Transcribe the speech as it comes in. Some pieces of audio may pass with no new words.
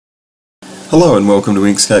Hello and welcome to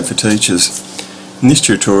Inkscape for Teachers. In this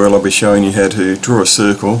tutorial I'll be showing you how to draw a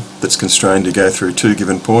circle that's constrained to go through 2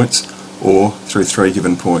 given points or through 3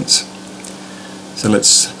 given points. So let's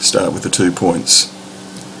start with the 2 points.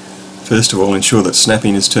 First of all, ensure that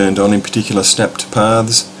snapping is turned on, in particular snap to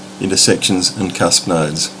paths, intersections and cusp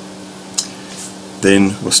nodes.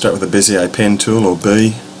 Then we'll start with the Bezier pen tool, or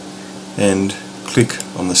B, and click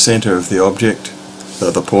on the centre of the object,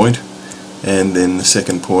 the point, and then the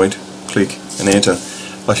second point, click and enter.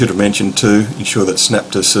 I should have mentioned too, ensure that snap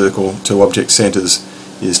to circle to object centres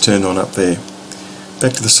is turned on up there.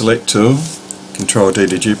 Back to the select tool, Control D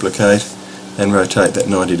to duplicate and rotate that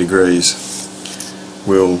 90 degrees.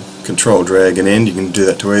 We'll control drag and end, you can do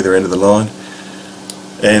that to either end of the line,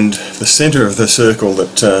 and the centre of the circle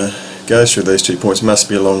that goes through these 2 points must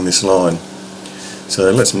be along this line.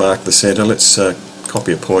 So let's mark the centre. Let's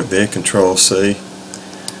copy a point there, Control C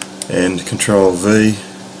and Control V,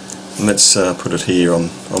 and let's put it here on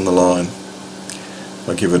the line.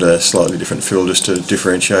 I'll give it a slightly different fill just to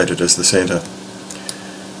differentiate it as the centre.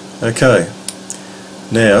 Okay,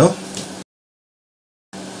 now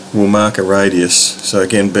we'll mark a radius. So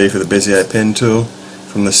again, B for the Bezier pen tool,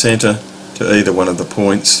 from the centre to either one of the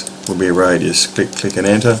points will be a radius. Click, click and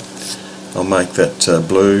enter. I'll make that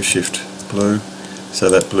blue, shift blue, so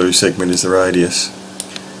that blue segment is the radius.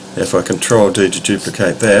 Now if I Control D to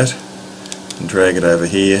duplicate that and drag it over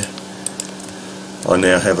here, I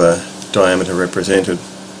now have a diameter represented.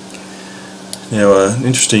 Now an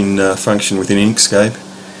interesting function within Inkscape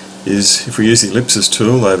is if we use the ellipsis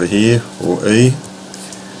tool over here, or E,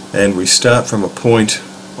 and we start from a point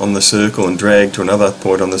on the circle and drag to another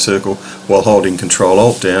point on the circle while holding Control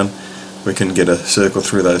Alt down, we can get a circle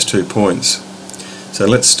through those 2 points. So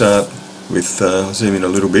let's start with, zoom in a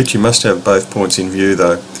little bit. You must have both points in view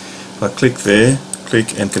though. If I click there,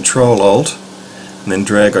 click and Control Alt and then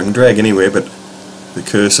drag, I can drag anywhere but the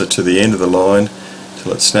cursor to the end of the line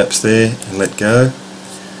till it snaps there and let go,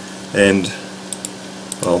 and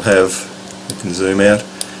I'll have, you can zoom out,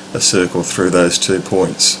 a circle through those 2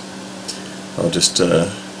 points. I'll just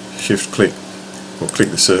shift click or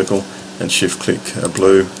click the circle and shift click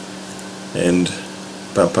blue and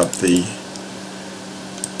bump up the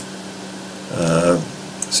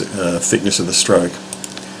thickness of the stroke.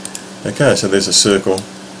 Okay, so there's a circle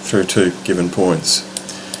through 2 given points.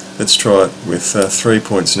 Let's try it with 3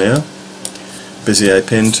 points now. Bezier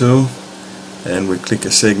pen tool, and we click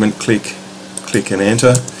a segment, click, click and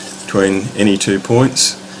enter between any 2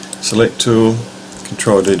 points. Select tool,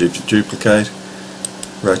 Control D to duplicate,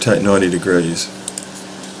 rotate 90 degrees.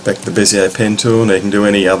 Back to the Bezier pen tool. Now you can do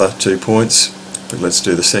any other 2 points, but let's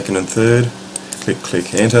do the second and third. Click,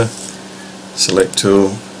 click, enter. Select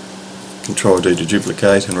tool, Control D to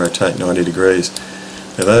duplicate and rotate 90 degrees.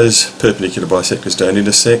 Now those perpendicular bisectors don't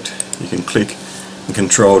intersect. You can click and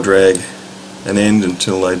Control drag and end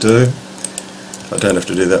until they do. I don't have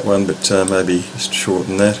to do that one, but maybe just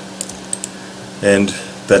shorten that. And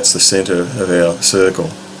that's the centre of our circle.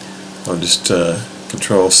 I'll just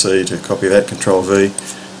Control C to copy that, Control V,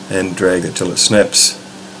 and drag it till it snaps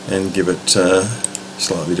and give it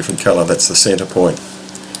slightly different colour. That's the centre point.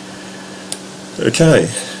 Okay,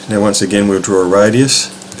 now once again we'll draw a radius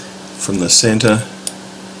from the centre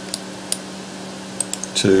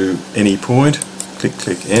to any point. Click,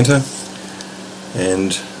 click, enter,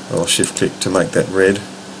 and I'll shift click to make that red,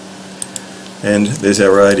 and there's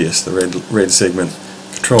our radius, the red segment.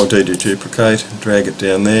 Control D to duplicate, drag it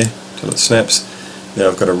down there till it snaps. Now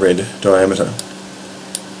I've got a red diameter.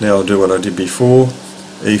 Now I'll do what I did before,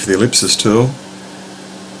 E for the ellipsis tool,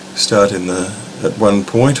 start at one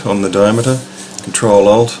point on the diameter, Control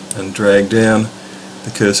Alt and drag down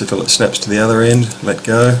the cursor till it snaps to the other end, let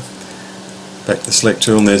go. Back to the select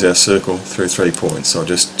tool, and there's our circle through 3 points. I'll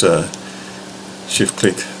just shift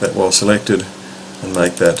click that while selected and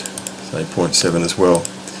make that, say, 0.7 as well.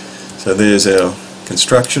 So there's our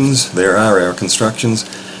constructions, there are our constructions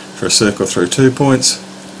for a circle through 2 points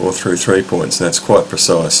or through 3 points, and that's quite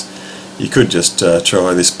precise. You could just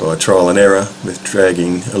try this by trial and error with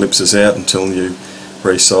dragging ellipses out until you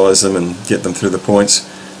resize them and get them through the points,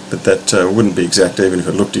 but that wouldn't be exact. Even if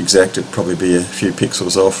it looked exact, it'd probably be a few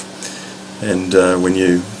pixels off, and when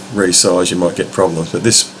you resize you might get problems, but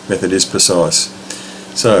this method is precise.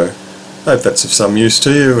 So, I hope that's of some use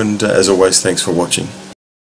to you, and as always, thanks for watching.